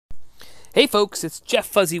Hey folks, it's Jeff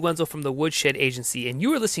Fuzzy Wenzel from the Woodshed Agency, and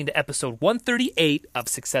you are listening to episode 138 of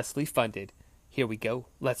Successfully Funded. Here we go.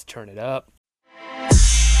 Let's turn it up.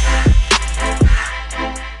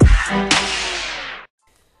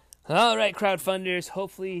 All right, crowdfunders.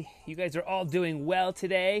 Hopefully you guys are all doing well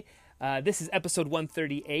today. This is episode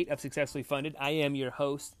 138 of Successfully Funded. I am your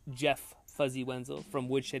host, Jeff Fuzzy Wenzel from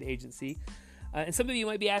Woodshed Agency. And some of you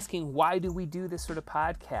might be asking, why do we do this sort of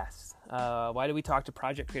podcast? Why do we talk to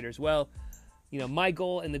project creators? Well, you know, my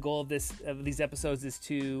goal and the goal of these episodes is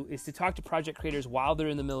to talk to project creators while they're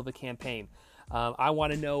in the middle of a campaign. I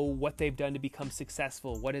want to know what they've done to become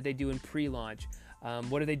successful. What did they do in pre-launch?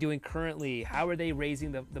 What are they doing currently? How are they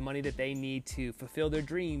raising the money that they need to fulfill their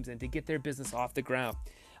dreams and to get their business off the ground?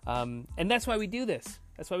 And that's why we do this.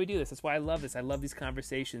 That's why I love this. I love these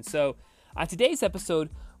conversations. So on today's episode,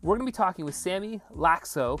 we're going to be talking with Sammy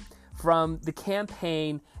Laxo from the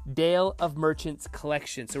campaign Dale of Merchants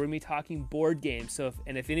Collection. So we're going to be talking board games. So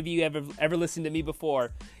if any of you ever listened to me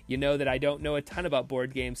before, you know that I don't know a ton about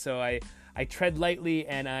board games. So I tread lightly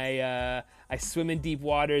and I swim in deep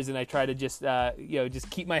waters and I try to just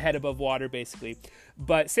keep my head above water basically.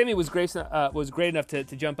 But Sammy was great enough to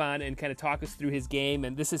jump on and kind of talk us through his game.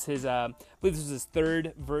 And this is his I believe this was his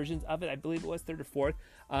third version of it. I believe it was third or fourth.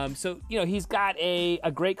 So he's got a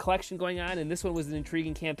great collection going on, and this one was an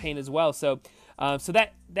intriguing campaign as well. So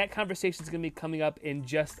that conversation is going to be coming up in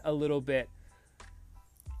just a little bit.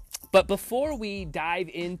 But before we dive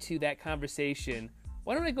into that conversation,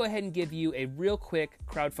 why don't I go ahead and give you a real quick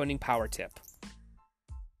crowdfunding power tip.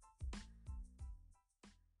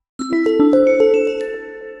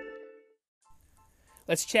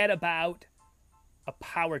 Let's chat about a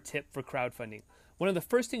power tip for crowdfunding. One of the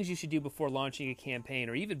first things you should do before launching a campaign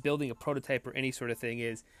or even building a prototype or any sort of thing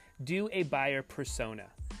is do a buyer persona.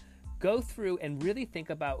 Go through and really think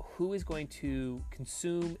about who is going to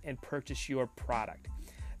consume and purchase your product.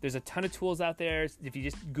 There's a ton of tools out there. If you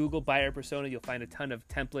just Google buyer persona, you'll find a ton of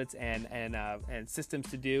templates and systems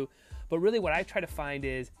to do. But really what I try to find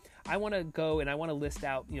is I want to go and I want to list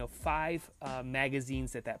out 5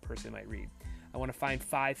 magazines that person might read. I want to find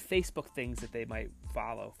 5 Facebook things that they might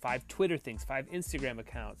follow, 5 Twitter things, 5 Instagram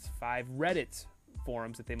accounts, 5 Reddit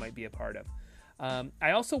forums that they might be a part of.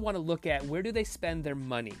 I also want to look at where do they spend their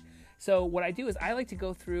money. So what I do is I like to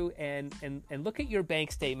go through and look at your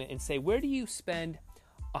bank statement and say, where do you spend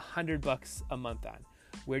 $100 a month on?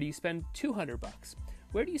 Where do you spend $200?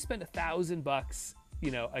 Where do you spend $1,000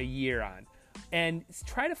 a year on? And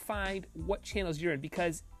try to find what channels you're in,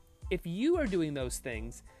 because if you are doing those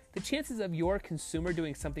things, the chances of your consumer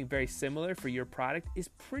doing something very similar for your product is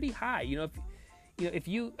pretty high. If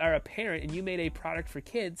you are a parent and you made a product for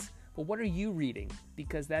kids, well, what are you reading?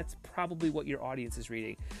 Because that's probably what your audience is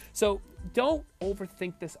reading. So don't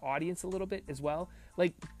overthink this audience a little bit as well.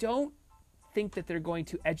 Like, don't think that they're going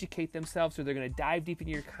to educate themselves or they're going to dive deep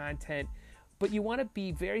into your content, but you want to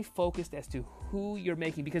be very focused as to who you're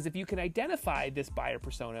making, because if you can identify this buyer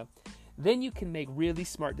persona, then you can make really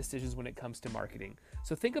smart decisions when it comes to marketing.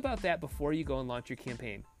 So think about that before you go and launch your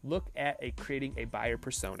campaign. Look at creating a buyer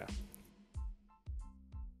persona.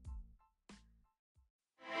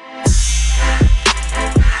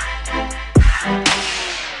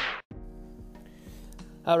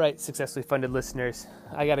 All right, Successfully Funded listeners,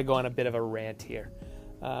 I got to go on a bit of a rant here.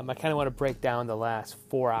 I kind of want to break down the last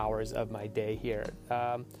 4 hours of my day here.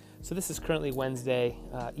 So this is currently Wednesday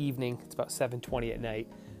evening. It's about 7:20 at night,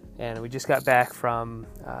 and we just got back from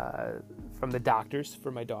the doctors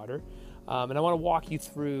for my daughter. And I want to walk you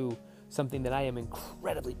through something that I am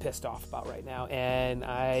incredibly pissed off about right now. And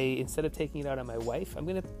instead of taking it out on my wife, I'm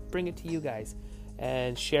going to bring it to you guys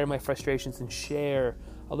and share my frustrations and share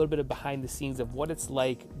a little bit of behind the scenes of what it's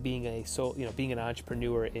like being being an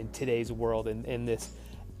entrepreneur in today's world and in this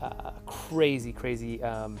crazy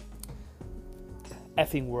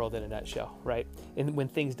effing world in a nutshell, right? And when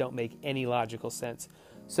things don't make any logical sense.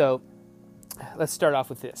 So let's start off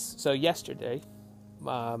with this. So yesterday,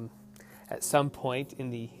 at some point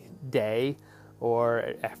in the day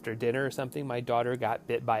or after dinner or something, my daughter got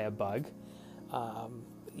bit by a bug.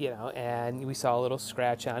 And we saw a little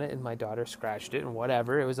scratch on it, and my daughter scratched it, and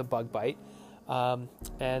whatever, it was a bug bite.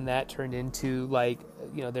 And that turned into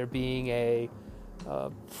there being a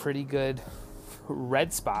pretty good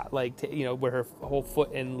red spot, where her whole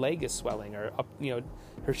foot and leg is swelling, or up,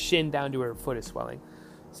 her shin down to her foot is swelling.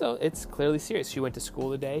 So it's clearly serious. She went to school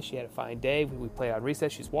today. She had a fine day. We played on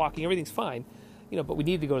recess. She's walking. Everything's fine, but we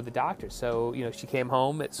needed to go to the doctor. So, she came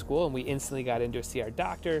home at school, and we instantly got in to see our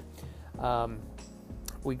doctor.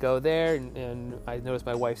 We go there, and I noticed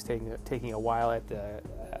my wife's taking a while at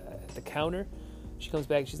the counter. She comes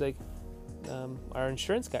back, and she's like, our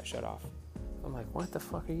insurance got shut off. I'm like, what the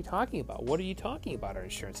fuck are you talking about? What are you talking about? Our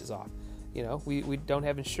insurance is off. You know, we don't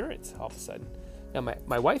have insurance all of a sudden. Now,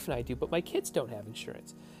 my wife and I do, but my kids don't have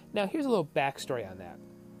insurance. Now, here's a little backstory on that.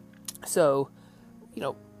 So, you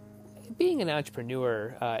know, being an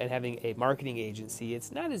entrepreneur and having a marketing agency,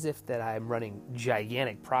 it's not as if that I'm running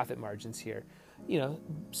gigantic profit margins here. You know,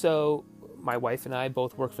 so my wife and I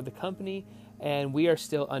both work for the company, and we are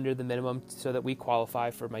still under the minimum so that we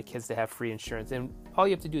qualify for my kids to have free insurance. And all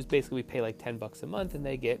you have to do is basically we pay like $10 a month and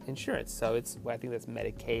they get insurance. So it's, I think that's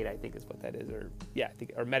Medicaid, I think is what that is, or yeah, I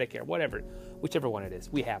think, or Medicare, whatever, whichever one it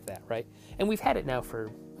is. We have that, right? And we've had it now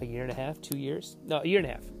for a year and a half, 2 years, no, a year and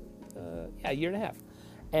a half, a year and a half,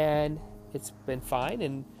 and it's been fine.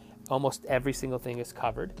 And almost every single thing is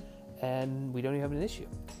covered, and we don't even have an issue.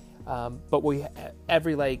 But we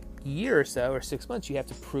every like year or so or 6 months, you have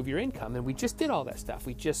to prove your income, and we just did all that stuff.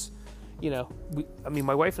 We just, you know,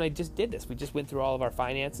 my wife and I just did this. We just went through all of our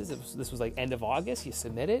finances. This was like end of August. You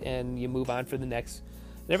submit it and you move on for the next,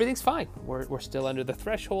 and everything's fine. We're still under the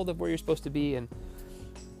threshold of where you're supposed to be, and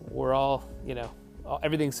we're all, you know,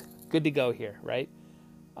 everything's good to go here, right?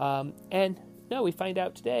 And no, we find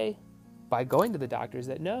out today by going to the doctors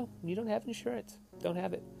that no, you don't have insurance. Don't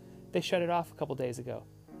have it. They shut it off a couple days ago.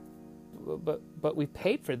 But we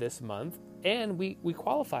paid for this month and we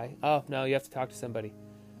qualify. Oh, no, you have to talk to somebody.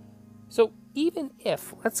 So even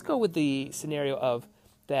if, let's go with the scenario of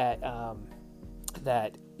that,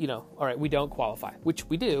 you know, all right, we don't qualify, which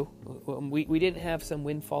we do. We didn't have some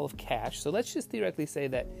windfall of cash. So let's just theoretically say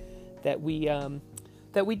that we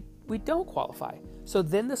don't qualify. So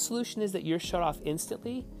then the solution is that you're shut off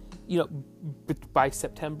instantly. You know, by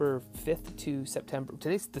September 5th to September,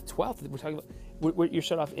 today's the 12th, we're talking about, you're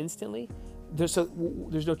shut off instantly. There's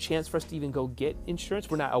no chance for us to even go get insurance.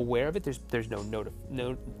 We're not aware of it. There's no,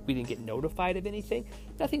 we didn't get notified of anything.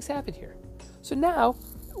 Nothing's happened here. So now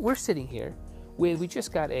we're sitting here we're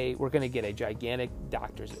going to get a gigantic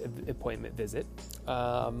doctor's appointment visit,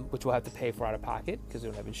 which we'll have to pay for out of pocket because we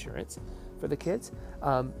don't have insurance for the kids.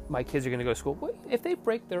 My kids are going to go to school. What, if they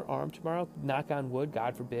break their arm tomorrow, knock on wood,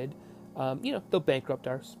 God forbid, you know, they'll bankrupt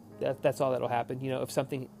ours. That's all that'll happen. You know, if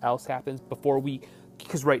something else happens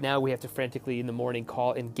because right now we have to frantically in the morning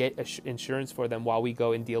call and get insurance for them while we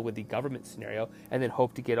go and deal with the government scenario, and then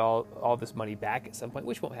hope to get all this money back at some point,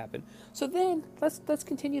 which won't happen. So then let's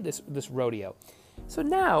continue this rodeo. So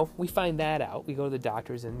now we find that out. We go to the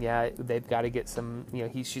doctors, and yeah, they've got to get some. You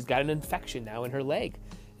know, she's got an infection now in her leg,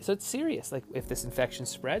 so it's serious. Like if this infection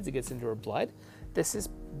spreads, it gets into her blood. This is,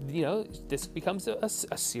 you know, this becomes a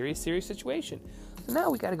serious situation. So now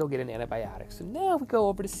we got to go get an antibiotic. So now we go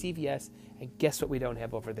over to CVS, and guess what we don't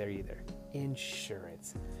have over there either?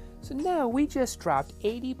 Insurance. So now we just dropped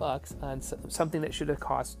 $80 on something that should have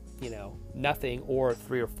cost, you know, nothing, or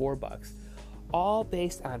 $3 or $4, all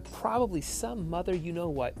based on probably some mother you know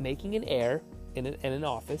what making an error in an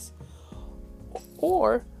office,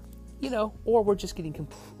 or, you know, or we're just getting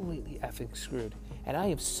completely effing screwed. And I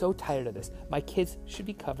am so tired of this. My kids should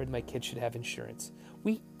be covered. My kids should have insurance.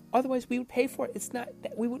 Otherwise we would pay for it. It's not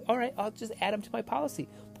that we would. All right, I'll just add them to my policy.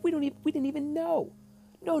 But we didn't even know.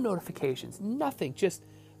 No notifications. Nothing. Just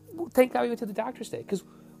thank God we went to the doctor's today. Because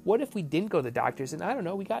what if we didn't go to the doctors and I don't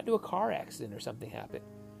know, we got into a car accident or something happened?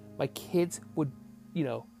 My kids would, you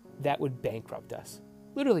know, that would bankrupt us.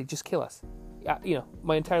 Literally, just kill us. You know,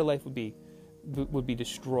 my entire life would be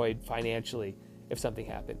destroyed financially if something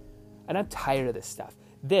happened. And I'm tired of this stuff.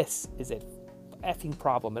 This is a effing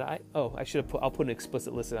problem. And I'll put an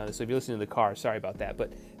explicit list on this. So if you're listening in the car, sorry about that.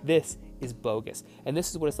 But this is bogus. And this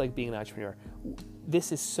is what it's like being an entrepreneur.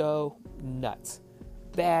 This is so nuts.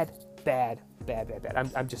 Bad.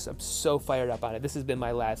 I'm so fired up on it. This has been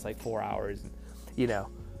my last like 4 hours. And, you know,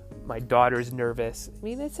 my daughter's nervous. I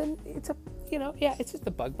mean, it's you know, yeah, it's just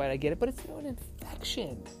a bug bite. I get it, but it's an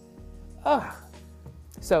infection. Ugh.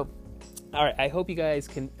 So, all right, I hope you guys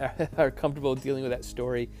are comfortable dealing with that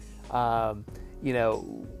story. You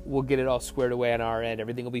know, we'll get it all squared away on our end.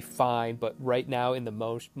 Everything will be fine. But right now, in the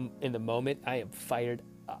moment, I am fired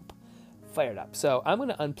up. So I'm going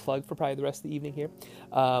to unplug for probably the rest of the evening here.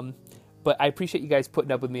 But I appreciate you guys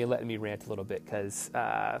putting up with me and letting me rant a little bit, because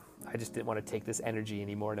I just didn't want to take this energy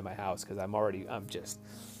anymore into my house, because I'm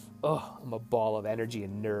a ball of energy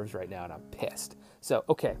and nerves right now, and I'm pissed. So,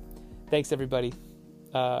 okay. Thanks, everybody.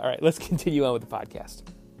 All right, let's continue on with the podcast.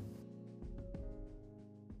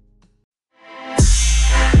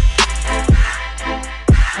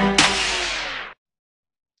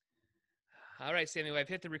 All right, Sammy, I've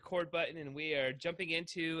hit the record button, and we are jumping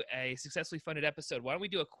into a successfully funded episode. Why don't we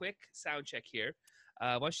do a quick sound check here?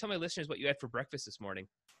 Why don't you tell my listeners what you had for breakfast this morning?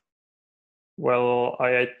 Well,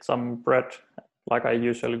 I ate some bread, like I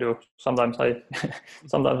usually do. Sometimes I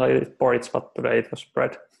sometimes I eat porridge, but today it was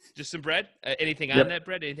bread. Just some bread? Anything on Yep, that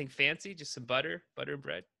bread? Anything fancy? Just some butter and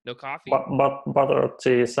bread? No coffee? butter,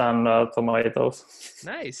 cheese, and tomatoes.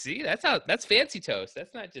 Nice. See, that's fancy toast.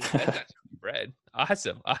 That's not just bread.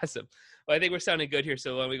 Awesome. Awesome. Well, I think we're sounding good here.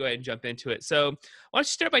 So why don't we go ahead and jump into it? So why don't you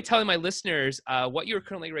start by telling my listeners what you're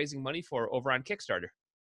currently raising money for over on Kickstarter?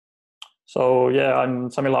 So yeah,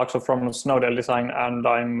 I'm Sami Laakso from Snowdale Design, and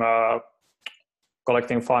I'm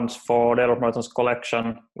collecting funds for Dale of Merton's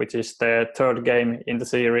collection, which is the third game in the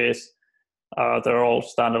series. They're all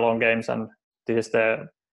standalone games, and this is the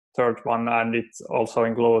third one, and it also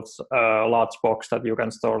includes a large box that you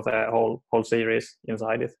can store the whole series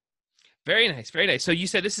inside it. Very nice, very nice. So you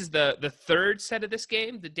said this is the third set of this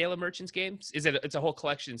game, the Dale of Merchants games. It's a whole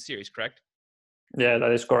collection series, correct? Yeah,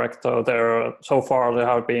 that is correct. So far there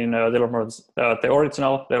have been Dale of Merchants, the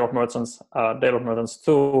original Dale of Merchants, Dale of Merchants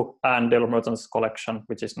 2, and Dale of Merchants collection,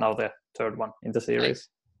 which is now the third one in the series.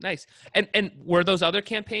 Nice. And were those other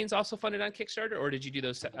campaigns also funded on Kickstarter, or did you do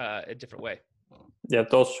those a different way? Yeah,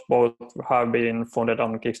 those both have been funded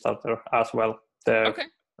on Kickstarter as well. Okay.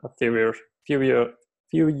 A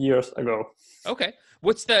few years ago. Okay.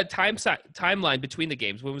 What's the timeline between the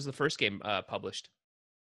games? When was the first game published?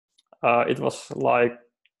 It was like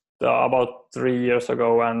about 3 years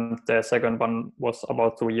ago, and the second one was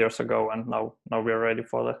about 2 years ago, and now we're ready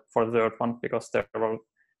for the third one, because there was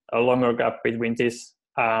a longer gap between this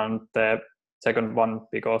and the second one,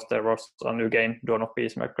 because there was a new game, Dawn of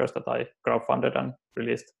Peacemakers, that I crowdfunded and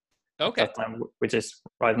released at that time, which is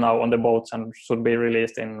right now on the boats and should be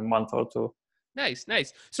released in a month or two. Nice.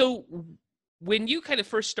 So when you kind of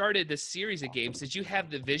first started this series of games, did you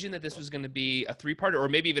have the vision that this was going to be a 3-parter, or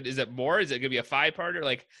maybe even is it more? Is it going to be a 5-parter?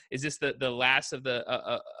 Like, is this the last of the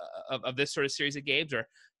of this sort of series of games, or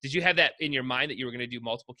did you have that in your mind that you were going to do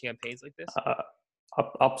multiple campaigns like this?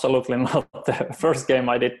 Absolutely not. The first game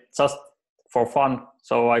I did just for fun,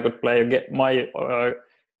 so I could play my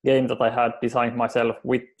game that I had designed myself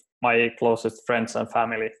with my closest friends and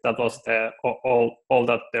family. That was all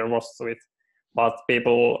that there was to it. But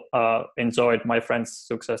people enjoyed my friend's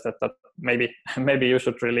success. That maybe you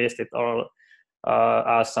should release it, or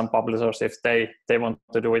ask some publishers if they want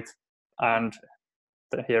to do it. And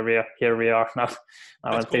here we are now.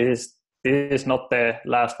 Cool. This is not the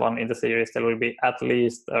last one in the series. There will be at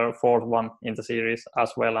least a fourth one in the series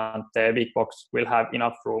as well, and the big box will have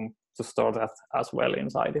enough room to store that as well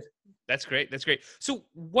inside it. That's great. So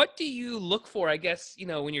what do you look for, I guess,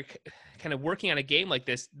 when you're kind of working on a game like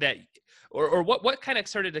this, that, or what kind of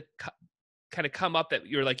started to kind of come up that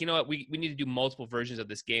you're like, you know what, we need to do multiple versions of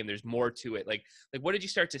this game. There's more to it. Like what did you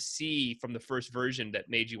start to see from the first version that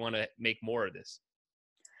made you want to make more of this?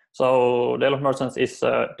 So Dale of Merchants is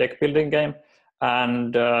a deck building game,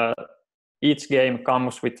 and each game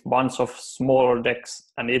comes with bunch of smaller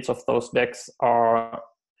decks, and each of those decks are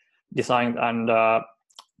designed and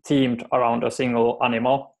themed around a single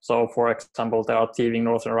animal. So for example, there are thieving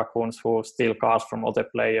northern raccoons who steal cards from other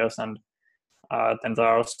players, and then there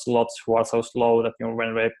are slots who are so slow that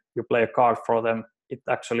when you play a card for them, it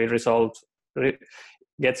actually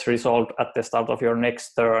gets resolved at the start of your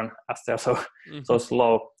next turn, as they're so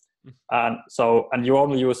slow. And you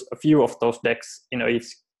only use a few of those decks in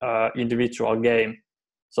each individual game.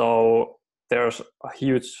 So there's a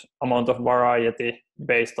huge amount of variety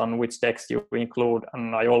based on which decks you include,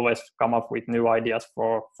 and I always come up with new ideas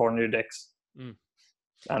for new decks.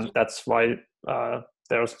 And that's why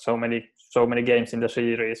there's so many games in the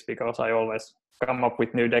series, because I always come up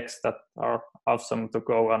with new decks that are awesome to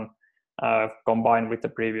go and combine with the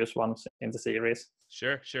previous ones in the series.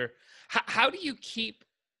 Sure. How do you keep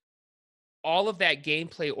all of that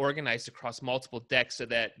gameplay organized across multiple decks so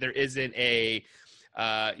that there isn't a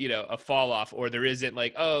fall off, or there isn't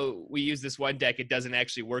like, oh, we use this one deck, it doesn't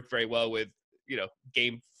actually work very well with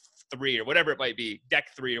game 3 or whatever it might be, deck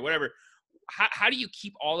 3 or whatever? How do you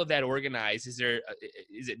keep all of that organized? Is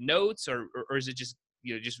it notes, or is it just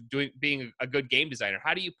being a good game designer?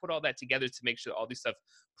 How do you put all that together to make sure all this stuff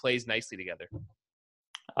plays nicely together?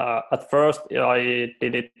 At first I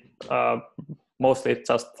did it mostly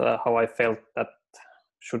just how I felt that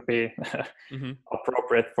should be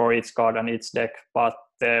appropriate for each card and each deck. But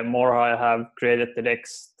the more I have created the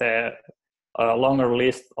decks, the longer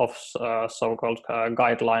list of so-called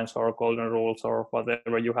guidelines or golden rules or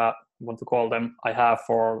whatever you want to call them, I have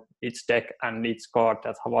for each deck and each card.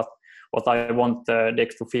 That's what I want the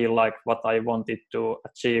decks to feel like, what I want it to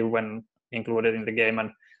achieve when included in the game, and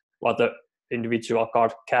what the individual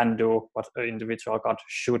card can do, what an individual card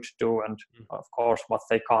should do, and of course what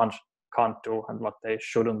they can't do and what they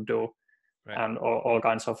shouldn't do, right. And all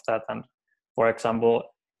kinds of that. And for example,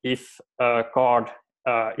 if a card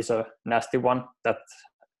is a nasty one that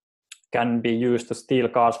can be used to steal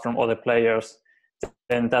cards from other players,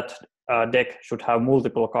 then that deck should have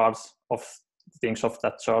multiple cards of things of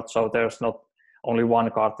that sort. So there's not only one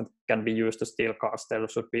card that can be used to steal cards. There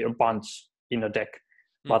should be a bunch in a deck.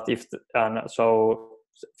 But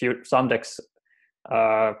some decks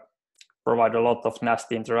provide a lot of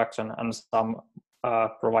nasty interaction, and some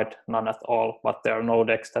provide none at all. But there are no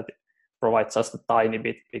decks that provide just a tiny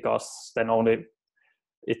bit, because then only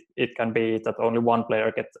it can be that only one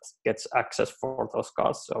player gets access for those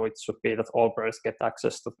cards. So it should be that all players get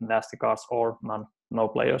access to the nasty cards, or no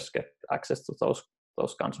players get access to those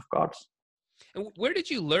kinds of cards. And where did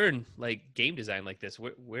you learn like game design like this?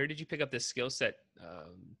 Where did you pick up this skill set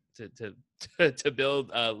to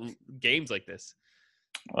build games like this?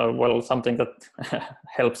 Well, something that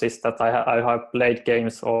helps is that I have played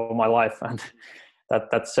games all my life, and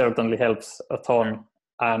that certainly helps a ton.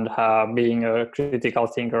 And being a critical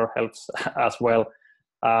thinker helps as well.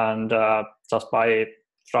 And just by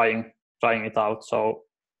trying it out. So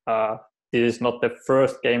this is not the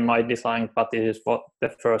first game I designed, but this is the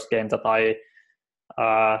first game that I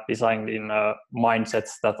designed in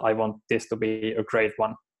mindsets that I want this to be a great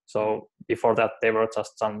one. So before that, they were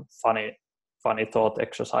just some funny thought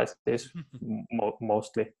exercises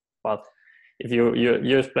mostly. But if you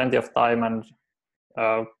use plenty of time and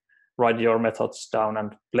write your methods down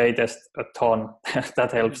and play test a ton,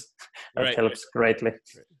 that helps. That helps greatly.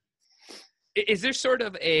 Is there sort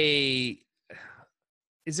of is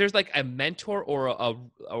there like a mentor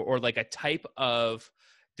or like a type of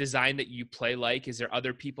design that you play like? Is there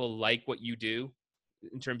other people like what you do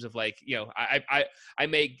in terms of like, you know,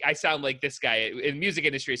 I sound like this guy in the music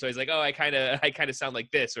industry, so he's like, oh, I kind of sound like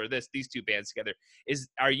this or this, these two bands together. Is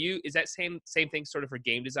that same thing sort of for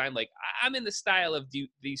game design? Like, I'm in the style of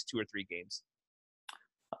these 2 or 3 games.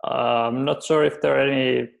 I'm not sure if there are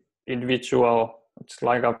any individual. It's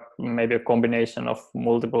like maybe a combination of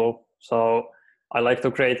multiple. So I like to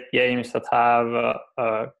create games that have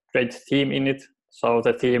a great theme in it. So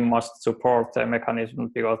the theme must support the mechanism,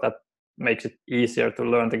 because that makes it easier to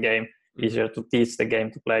learn the game, easier to teach the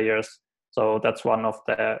game to players. So that's one of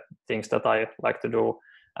the things that I like to do.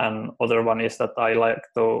 And other one is that I like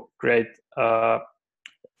to create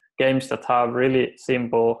games that have really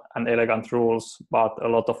simple and elegant rules, but a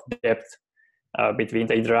lot of depth between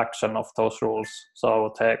the interaction of those rules.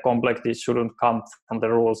 So the complexity shouldn't come from the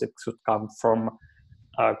rules, it should come from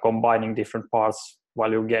combining different parts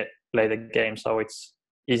while you play the game. So it's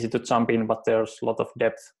easy to jump in, but there's a lot of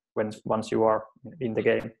depth once you are in the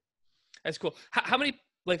game. That's cool. How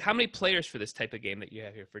many players for this type of game that you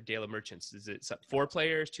have here for Dale of Merchants? Is it 4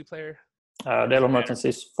 players, 2 player? Dale of Merchants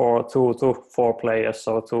is for 2 to 4 players,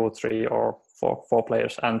 so 2, 3, or 4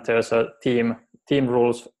 players, and there's a team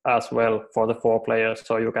rules as well for the 4 players.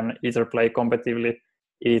 So you can either play competitively,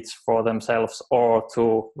 each for themselves, or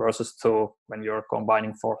 2 versus 2 when you're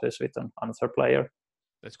combining forces with another player.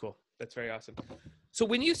 That's cool. That's very awesome. So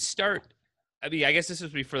when you start, I mean, I guess this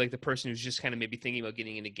would be for like the person who's just kind of maybe thinking about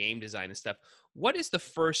getting into game design and stuff. What is the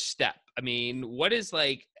first step? I mean, what is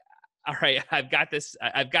like, all right, I've got this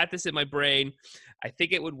in my brain. I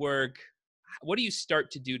think it would work. What do you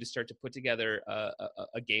start to put together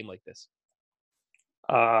a game like this?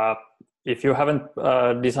 If you haven't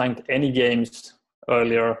designed any games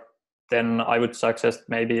earlier, then I would suggest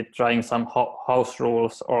maybe trying some house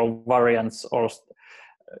rules or variants, or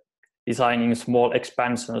designing small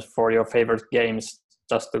expansions for your favorite games,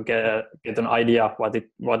 just to get an idea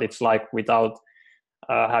what it's like without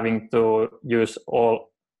having to use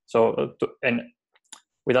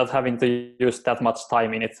without having to use that much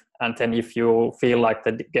time in it. And then if you feel like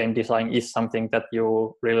the game design is something that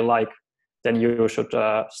you really like, then you should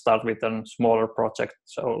start with a smaller project.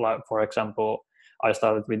 So like, for example, I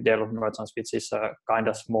started with Dale of Merchants, which is a kind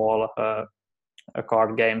of small a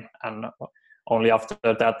card game, and only after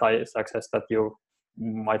that I suggest that you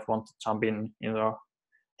might want to jump in a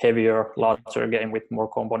heavier, larger game with more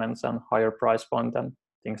components and higher price point and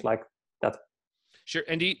things like that. Sure.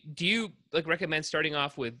 And do you like recommend starting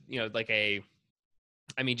off with, you know, like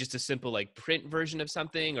just a simple like print version of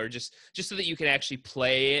something, or just so that you can actually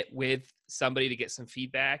play it with somebody to get some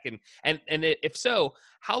feedback? And if so,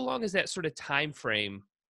 how long is that sort of time frame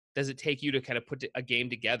does it take you to kind of put a game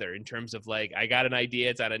together, in terms of like, I got an idea,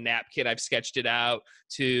 it's on a napkin, I've sketched it out,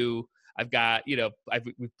 to I've got, you know,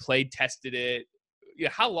 we've played tested it. You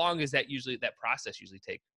know, how long is that process usually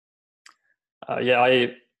take?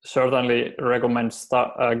 I certainly recommend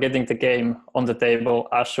getting the game on the table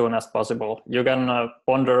as soon as possible. You can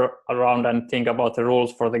ponder around and think about the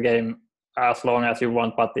rules for the game as long as you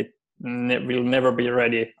want, but will never be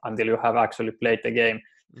ready until you have actually played the game.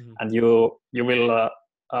 Mm-hmm. And you will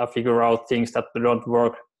figure out things that don't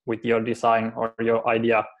work with your design or your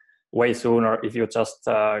idea way sooner if you just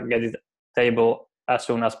get it table as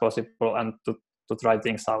soon as possible and to try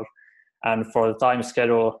things out. And for the time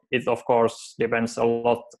schedule, it of course depends a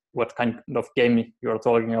lot what kind of game you're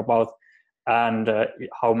talking about and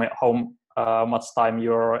how much time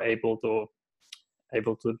you're able to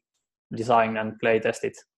design and play test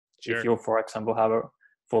it. Sure. If you, for example, have a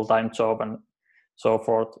full-time job and so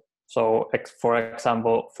forth. So, for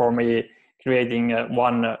example, for me, creating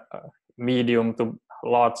one medium to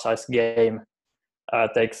large size game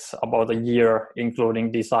takes about a year,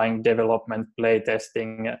 including design, development, play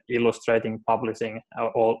testing, illustrating, publishing,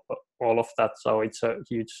 all of that. So it's a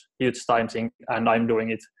huge time sink, and I'm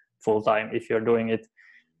doing it full time. If you're doing it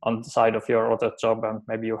on the side of your other job, and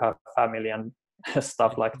maybe you have family and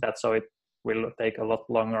stuff like that, so it will take a lot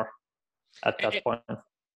longer at that point.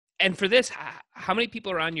 And for this, how many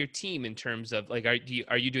people are on your team in terms of like,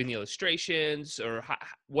 are you doing the illustrations, or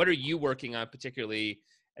what are you working on particularly,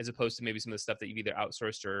 as opposed to maybe some of the stuff that you've either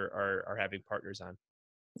outsourced or are having partners on?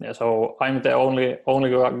 Yeah, so I'm the only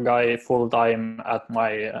guy full time at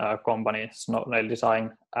my company, Snownail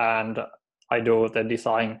Design, and I do the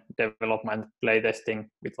design, development, play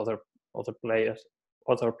testing with other players,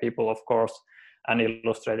 other people, of course, and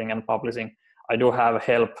illustrating and publishing. I do have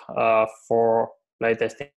help for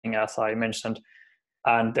playtesting, as I mentioned,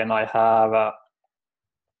 and then I have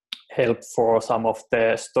help for some of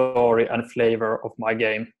the story and flavor of my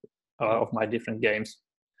game, of my different games.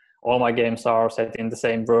 All my games are set in the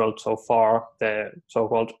same world so far, the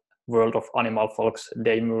so-called world of Animal Folks,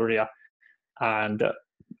 Daymuria, and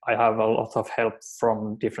I have a lot of help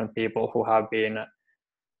from different people who have been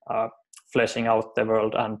fleshing out the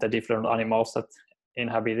world and the different animals that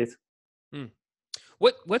inhabit it.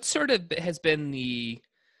 What sort of has been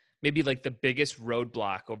maybe like the biggest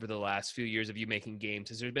roadblock over the last few years of you making games?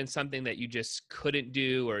 Has there been something that you just couldn't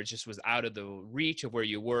do, or it just was out of the reach of where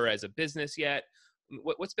you were as a business yet?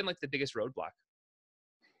 What's been like the biggest roadblock?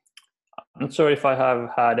 I'm not sure if I have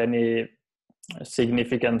had any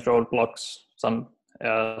significant roadblocks.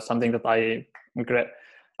 Something that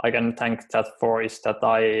I can thank that for is that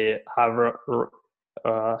I have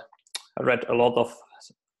read a lot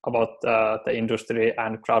about the industry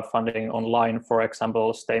and crowdfunding online. For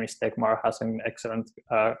example, Steini Stegmaier has an excellent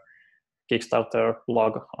Kickstarter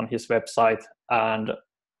blog on his website, and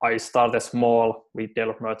I started small with Dale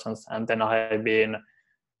of Merchants, and then I have been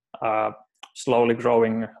slowly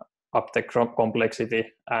growing up the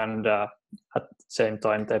complexity and at the same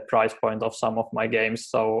time the price point of some of my games.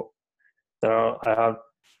 So I've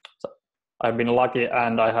been lucky,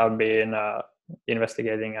 and I have been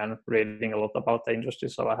investigating and reading a lot about the industry,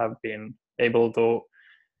 so I have been able to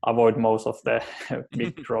avoid most of the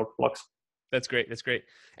big roadblocks. That's great.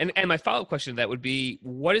 And my follow-up question to that would be,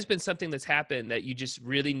 what has been something that's happened that you just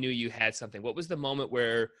really knew you had something? What was the moment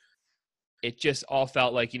where it just all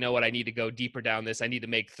felt like, you know what, I need to go deeper down this. I need to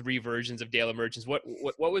make 3 versions of Dale of Merchants. What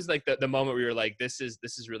was like the moment where you're like, this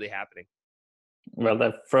is really happening? Well,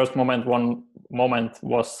 the first moment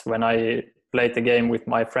was when I played the game with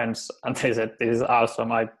my friends, and they said, "This is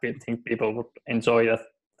awesome. I think people would enjoy it."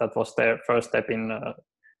 That was their first step in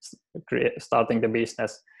starting the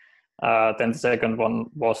business. Then the second one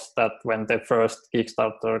was that when the first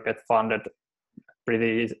Kickstarter get funded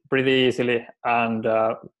pretty easily, and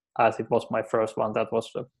as it was my first one, that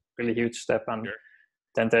was a really huge step. And sure.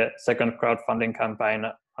 Then the second crowdfunding campaign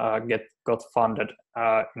got funded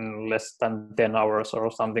in less than 10 hours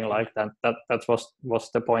or something like that. That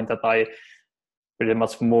was the point that I pretty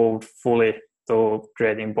much moved fully to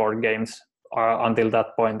creating board games. Until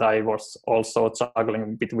that point, I was also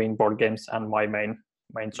juggling between board games and my main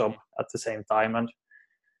job at the same time, and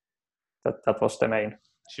that was the main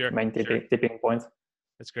tipping point.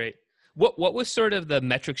 That's great. What was sort of the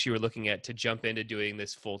metrics you were looking at to jump into doing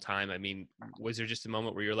this full time? I mean, was there just a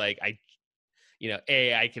moment where you're like, I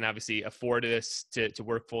can obviously afford this to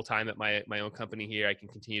work full time at my own company here. I can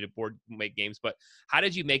continue to make games, but how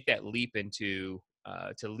did you make that leap into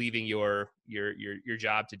to leaving your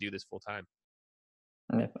job to do this full time?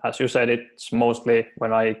 As you said, it's mostly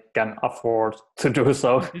when I can afford to do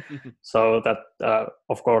so. So that,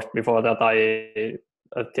 of course, before that I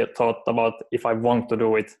thought about if I want to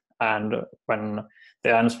do it. And when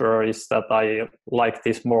the answer is that I like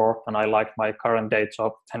this more and I like my current day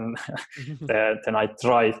job, then I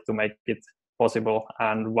try to make it possible.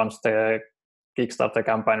 And once the Kickstarter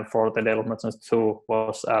campaign for the Dale of Merchants 2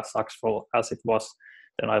 was as successful as it was,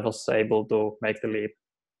 then I was able to make the leap.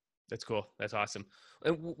 That's cool. That's awesome.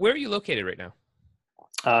 And where are you located right now?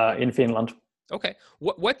 in Finland. Okay.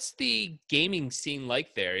 What's the gaming scene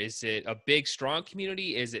like there? Is it a big, strong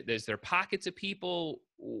community? Is there pockets of people?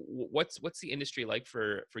 What's the industry like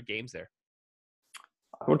for games there?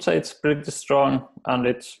 I would say it's pretty strong, and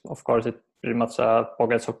it's of course it pretty much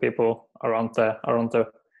pockets of people uh, around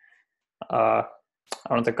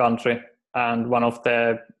the country. And one of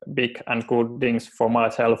the big and good things for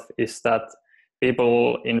myself is that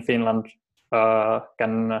people in Finland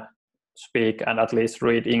can speak and at least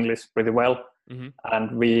read English pretty well. Mm-hmm.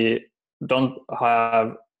 And we don't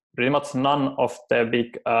have pretty much none of the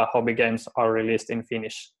big hobby games are released in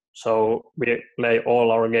Finnish. So we play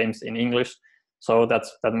all our games in English. So that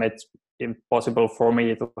makes it impossible for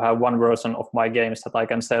me to have one version of my games that I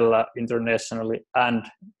can sell internationally and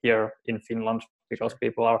here in Finland, because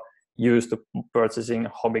people are used to purchasing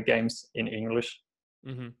hobby games in English.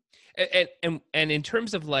 Mm-hmm. And in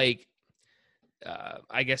terms of like,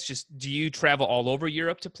 I guess just, do you travel all over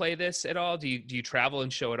Europe to play this at all? Do you travel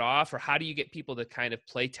and show it off, or how do you get people to kind of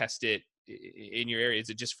play test it in your area? Is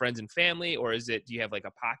it just friends and family, or do you have like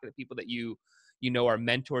a pocket of people that you know are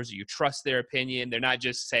mentors, or you trust their opinion? They're not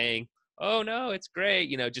just saying, "Oh no, it's great,"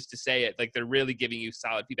 just to say it. Like, they're really giving you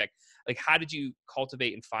solid feedback. Like, how did you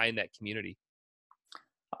cultivate and find that community?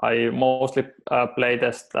 I mostly play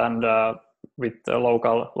test and with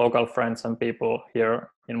local friends and people here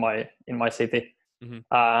in my city, Mm-hmm.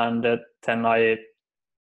 and then I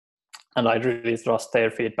really trust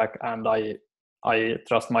their feedback, and I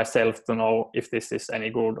trust myself to know if this is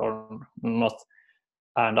any good or not.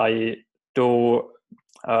 And I do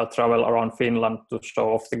travel around Finland to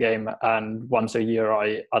show off the game, and once a year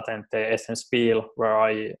I attend the Essen Spiel where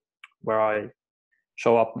I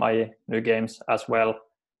show up my new games as well.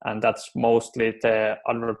 And that's mostly the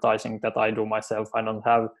advertising that I do myself. I don't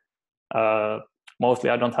have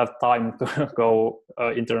I don't have time to go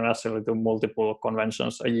internationally to multiple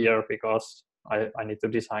conventions a year, because I need to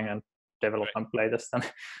design and develop and play this and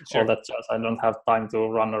Sure. all that jazz. I don't have time to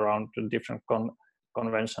run around to different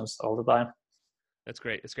conventions all the time. That's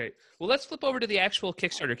great. That's great. Well, let's flip over to the actual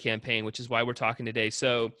Kickstarter campaign, which is why we're talking today.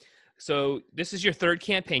 So this is your third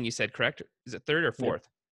campaign, you said, correct? Is it third or fourth? Yeah.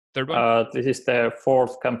 Third one? This is the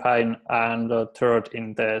fourth campaign and third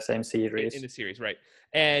in the same series. In the series, right?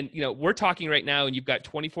 And we're talking right now, and you've got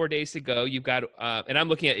 24 days to go. You've got, and I'm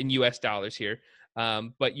looking at in U.S. dollars here,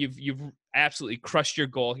 but you've absolutely crushed your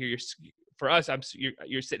goal here. For us,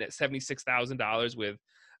 you're sitting at $76,000 with,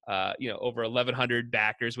 over 1,100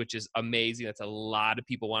 backers, which is amazing. That's a lot of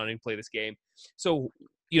people wanting to play this game. So,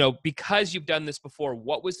 because you've done this before,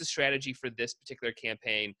 what was the strategy for this particular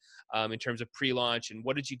campaign in terms of pre-launch, and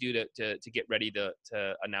what did you do to get ready to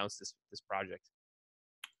announce this project?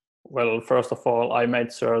 Well, first of all, I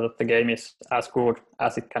made sure that the game is as good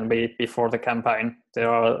as it can be before the campaign. There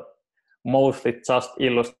are mostly just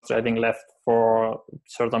illustrating left for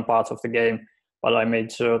certain parts of the game, but I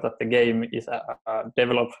made sure that the game is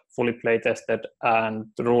developed, fully play tested, and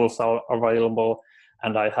the rules are available.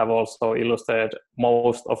 And I have also illustrated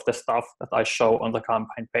most of the stuff that I show on the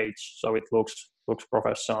campaign page, so it looks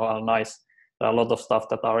professional and nice. There are a lot of stuff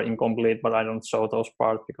that are incomplete, but I don't show those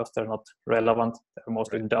parts because they're not relevant. They're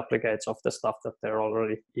mostly duplicates of the stuff that there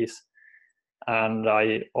already is. And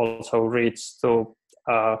I also reach to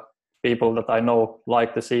people that I know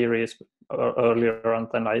like the series earlier, and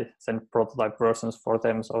then I send prototype versions for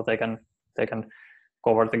them so they can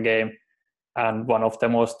cover the game. And one of the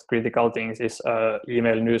most critical things is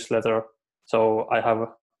email newsletter. So I have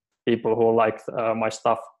people who like my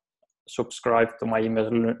stuff subscribe to my email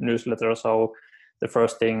newsletter. So the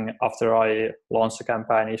first thing after I launch the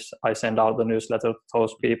campaign is I send out the newsletter to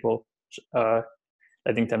those people,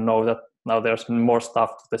 letting them know that now there's more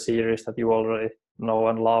stuff to the series that you already know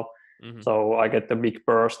and love. Mm-hmm. So I get the big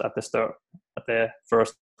burst at the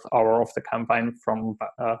first hour of the campaign from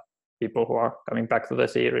people who are coming back to the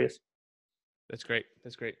series. That's great.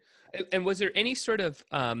 That's great. And was there any sort of,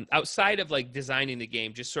 outside of like designing the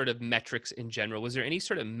game, just sort of metrics in general, was there any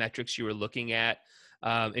sort of metrics you were looking at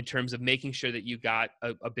in terms of making sure that you got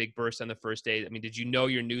a big burst on the first day? I mean, did you know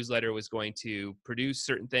your newsletter was going to produce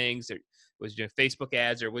certain things, or was it Facebook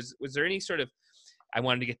ads, or was there any sort of, I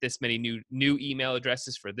wanted to get this many new email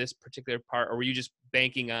addresses for this particular part, or were you just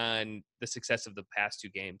banking on the success of the past two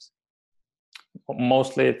games?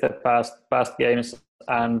 Mostly the past games,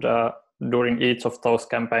 and during each of those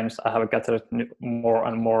campaigns, I have gathered more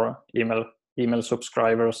and more email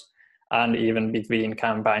subscribers, and even between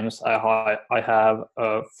campaigns, I have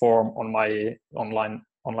a form on my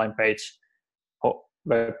online page,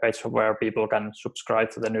 web page where people can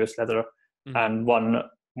subscribe to the newsletter. Mm-hmm. And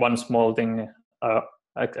one small thing, or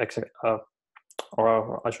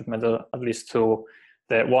I should mention at least two.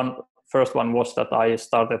 the first one was that I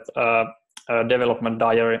started a development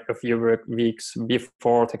diary a few weeks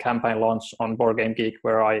before the campaign launch on Board Game Geek,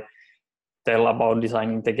 where I tell about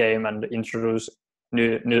designing the game and introduce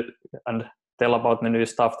new and tell about the new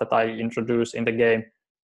stuff that I introduce in the game.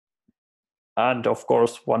 And of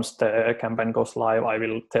course, once the campaign goes live, I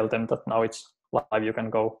will tell them that now it's live, you can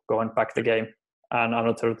go and pack the game. And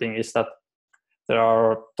another thing is that there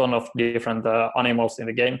are a ton of different animals in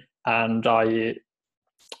the game, and I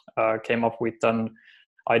came up with an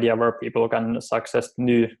idea where people can suggest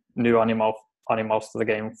new animals to the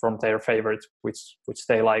game from their favorites, which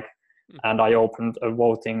they like. And I opened a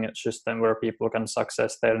voting system where people can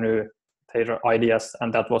suggest their ideas,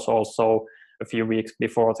 and that was also a few weeks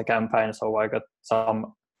before the campaign, so I got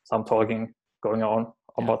some talking going on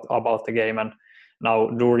about the game. And now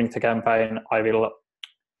during the campaign,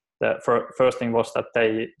 the first thing was that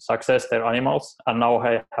they success their animals, and now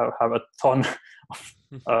I have a ton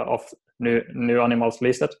of new animals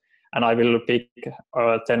listed, and I will pick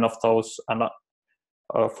 10 of those and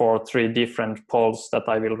for 3 different polls that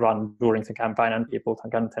I will run during the campaign, and people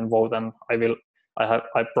can then vote them.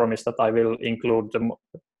 I promise that I will include the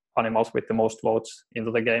animals with the most votes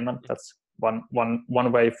into the game, and that's one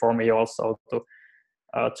way for me also to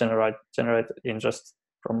generate interest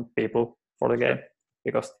from people for the game,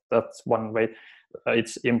 because that's one way.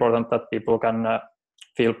 It's important that people can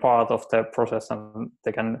feel part of the process, and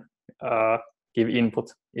they can give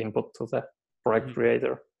input to the project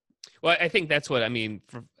creator. Well, I think that's what I mean.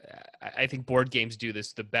 I think board games do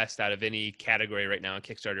this the best out of any category right now on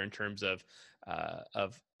Kickstarter, in terms of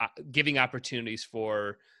giving opportunities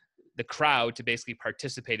for the crowd to basically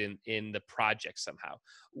participate in the project somehow.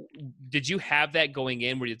 Did you have that going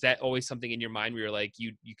in? Is that always something in your mind where you're like,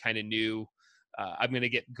 you kind of knew, I'm going to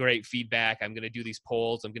get great feedback, I'm going to do these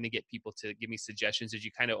polls, I'm going to get people to give me suggestions? Did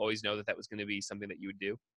you kind of always know that was going to be something that you would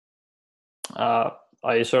do?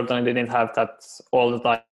 I certainly didn't have that all the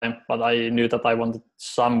time, but I knew that I wanted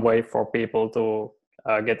some way for people to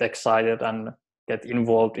get excited and get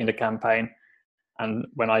involved in the campaign. And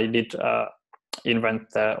when I did invent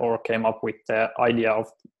or came up with the idea of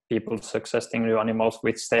people suggesting new animals,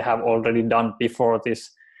 which they have already done before this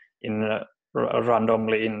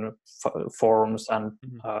randomly in forums and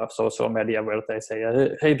social media, where they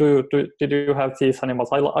say, hey, did you have these animals?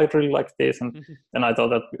 I really like this. And then I thought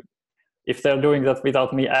that if they're doing that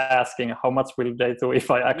without me asking, how much will they do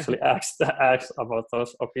if I actually ask about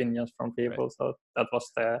those opinions from people? Right. So that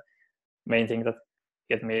was the main thing that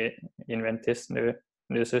get me invent this new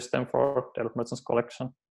system for Delft Merchants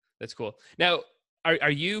Collection. That's cool. Now,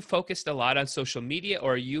 are you focused a lot on social media,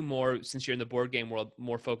 or are you more, since you're in the board game world,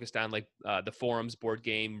 more focused on like the forums, Board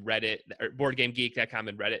Game, Reddit, or BoardGameGeek.com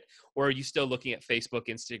and Reddit, or are you still looking at Facebook,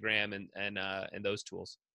 Instagram, and those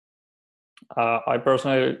tools? I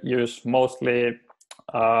personally use mostly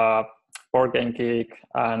Board Game Geek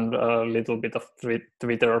and a little bit of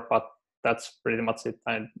Twitter, but that's pretty much it.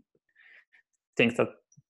 I think that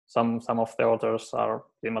some of the authors are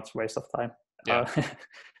pretty much waste of time. Yeah.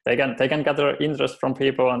 They can gather interest from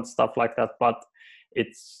people and stuff like that, but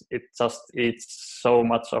it's so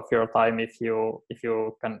much of your time if you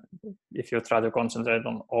try to concentrate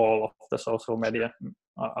on all of the social media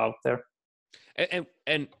out there.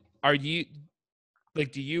 And are you,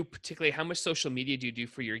 like, do you particularly, how much social media do you do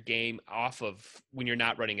for your game off of when you're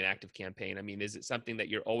not running an active campaign? I mean, is it something that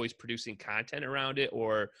you're always producing content around it,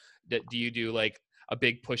 or do you do like a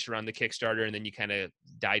big push around the Kickstarter and then you kind of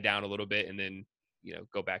die down a little bit and then,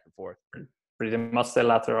 go back and forth? Pretty much the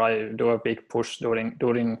latter. I do a big push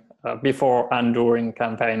during before and during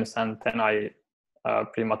campaigns, and then I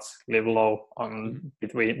pretty much live low on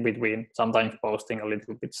between sometimes posting a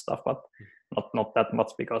little bit stuff, but not that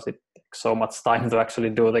much, because it takes so much time to actually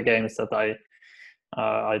do the games that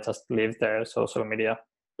I just leave the social media.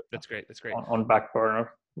 That's great. On back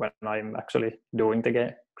burner when I'm actually doing the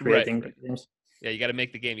game, creating the games. Yeah, you got to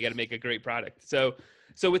make the game. You got to make a great product.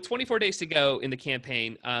 So with 24 days to go in the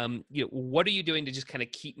campaign, what are you doing to just kind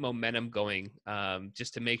of keep momentum going,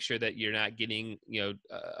 just to make sure that you're not getting,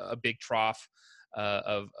 a big trough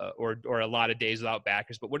or a lot of days without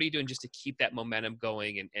backers? But what are you doing just to keep that momentum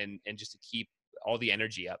going and just to keep all the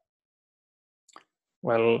energy up?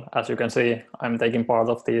 Well, as you can see, I'm taking part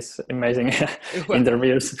of these amazing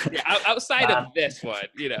interviews. Yeah, outside of this one,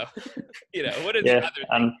 what are the other things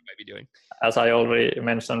you might be doing? As I already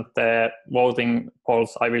mentioned, the voting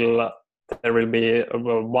polls, there will be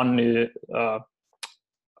one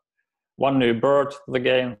new bird to the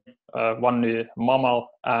game, one new mammal,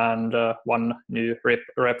 and one new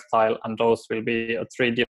reptile, and those will be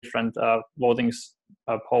 3 different voting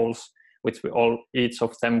polls, which each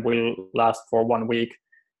of them will last for 1 week.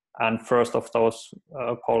 and first of those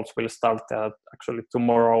polls will start actually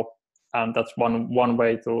tomorrow, and that's one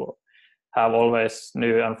way to have always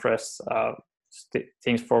new and fresh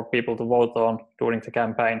things for people to vote on during the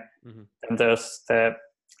campaign. And there's the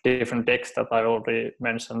different decks that I already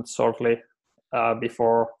mentioned shortly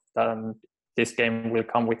before. Then this game will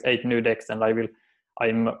come with 8 new decks, and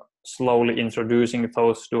I'm slowly introducing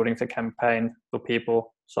those during the campaign to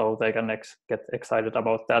people so they can get excited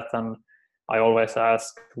about that. And I always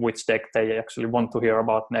ask which deck they actually want to hear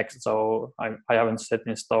about next, so I haven't set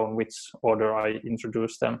in stone which order I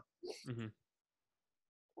introduce them.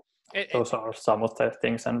 Those are some of the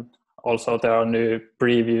things, and also there are new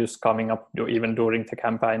previews coming up even during the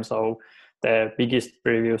campaign. So the biggest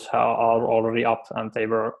previews are already up, and they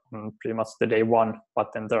were pretty much the day one,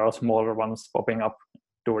 but then there are smaller ones popping up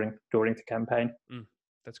during the campaign.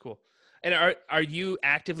 That's cool. And are you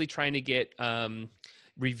actively trying to get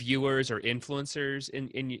reviewers or influencers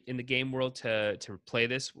in the game world to play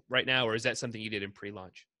this right now, or is that something you did in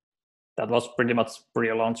pre-launch? That was pretty much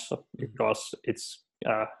pre-launch, because it's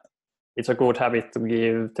a good habit to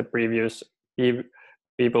give the previews,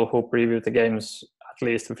 people who preview the games, at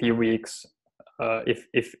least a few weeks,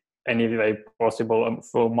 if any way possible. A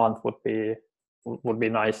full month would be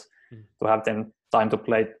nice to have them time to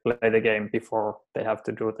play the game before they have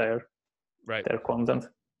to do their content.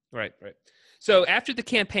 Right. So after the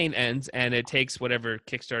campaign ends and it takes whatever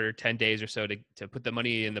Kickstarter 10 days or so to put the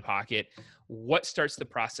money in the pocket, what starts the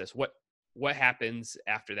process? What happens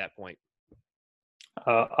after that point?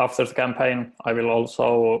 After the campaign, I will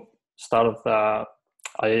also start.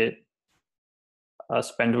 I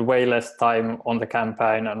spend way less time on the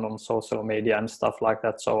campaign and on social media and stuff like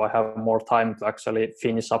that, so I have more time to actually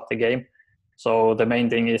finish up the game. So the main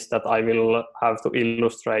thing is that I will have to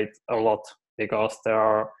illustrate a lot, because there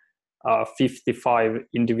are 55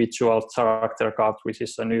 individual character cards, which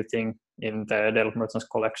is a new thing in the Delve Merchants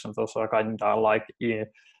collection. Those are kind of like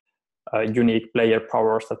unique player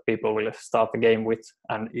powers that people will start the game with,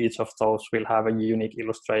 and each of those will have a unique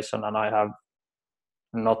illustration, and I have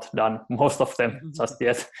not done most of them just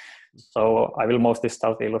yet. So I will mostly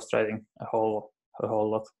start illustrating a whole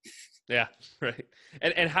lot. Yeah, right.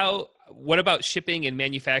 And what about shipping and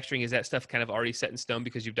manufacturing? Is that stuff kind of already set in stone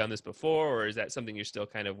because you've done this before, or is that something you're still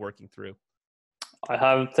kind of working through? I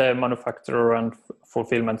have the manufacturer and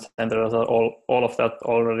fulfillment center, all of that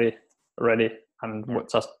already ready, and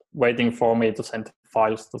just waiting for me to send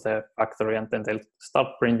files to the factory, and then they'll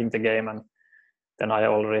start printing the game, and then I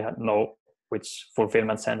already know which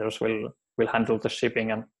fulfillment centers will handle the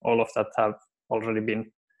shipping, and all of that have already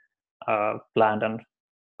been planned and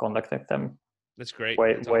contacted them. That's great.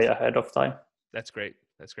 Way ahead of time. That's great.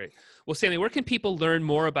 Well, Sammy, where can people learn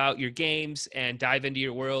more about your games and dive into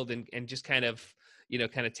your world and just kind of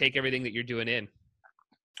take everything that you're doing in?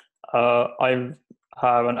 I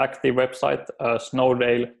have an active website,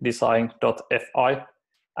 snowdaledesign.fi,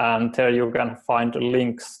 and there you can find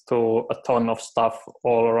links to a ton of stuff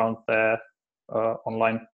all around the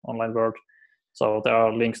online world. So there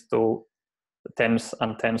are links to tens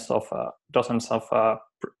and tens of dozens of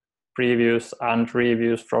previews and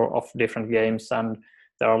reviews of different games, and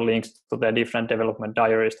there are links to the different development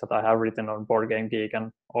diaries that I have written on Board Game Geek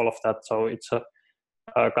and all of that. So it's a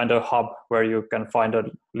kind of hub where you can find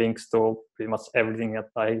links to pretty much everything that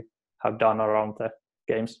I have done around the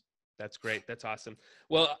games. That's great. That's awesome.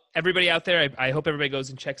 Well, everybody out there, I hope everybody goes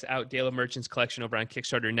and checks out Dale of Merchants collection over on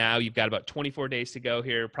Kickstarter now. You've got about 24 days to go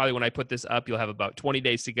here. Probably when I put this up, you'll have about 20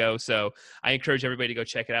 days to go. So I encourage everybody to go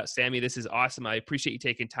check it out. Sammy, this is awesome. I appreciate you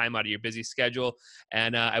taking time out of your busy schedule,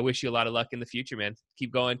 and I wish you a lot of luck in the future, man.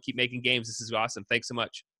 Keep going. Keep making games. This is awesome. Thanks so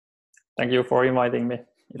much. Thank you for inviting me.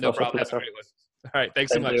 No problem. Have a great one. All right.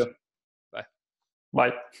 Thanks so much. You. Bye.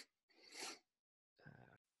 Bye.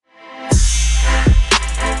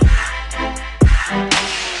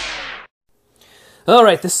 All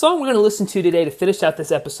right, the song we're going to listen to today to finish out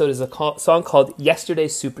this episode is a song called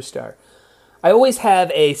Yesterday's Superstar. I always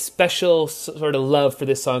have a special sort of love for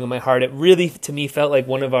this song in my heart. It really, to me, felt like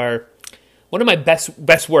one of my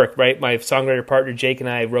best work, right? My songwriter partner Jake and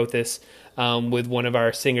I wrote this with one of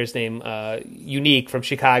our singers named Unique from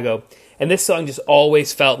Chicago. And this song just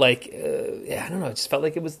always felt like, I don't know, it just felt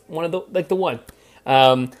like it was one of the one.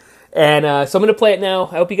 So I'm going to play it now.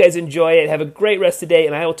 I hope you guys enjoy it. Have a great rest of the day,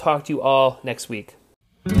 and I will talk to you all next week.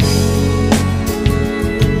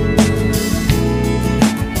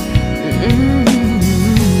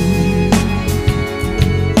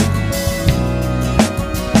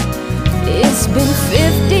 It's been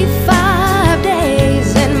 55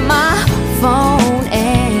 days and my phone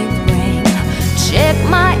ain't ring. Check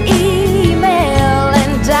my email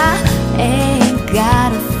and I ain't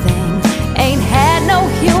got a thing.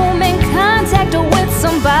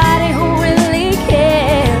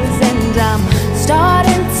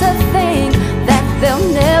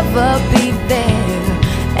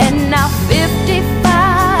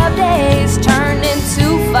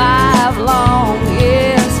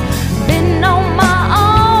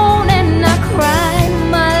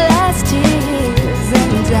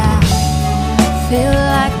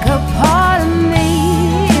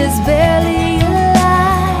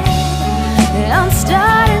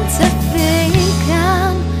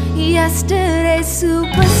 yesterday's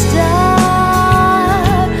superstar.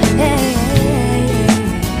 Hey.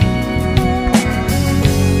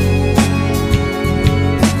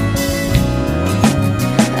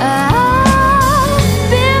 I've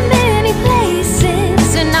been many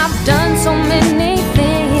places and I've done so many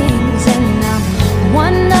things, and I'm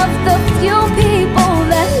one of the few people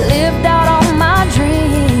that lived out all my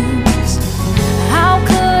dreams. How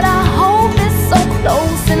could I hold this so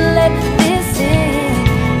close and let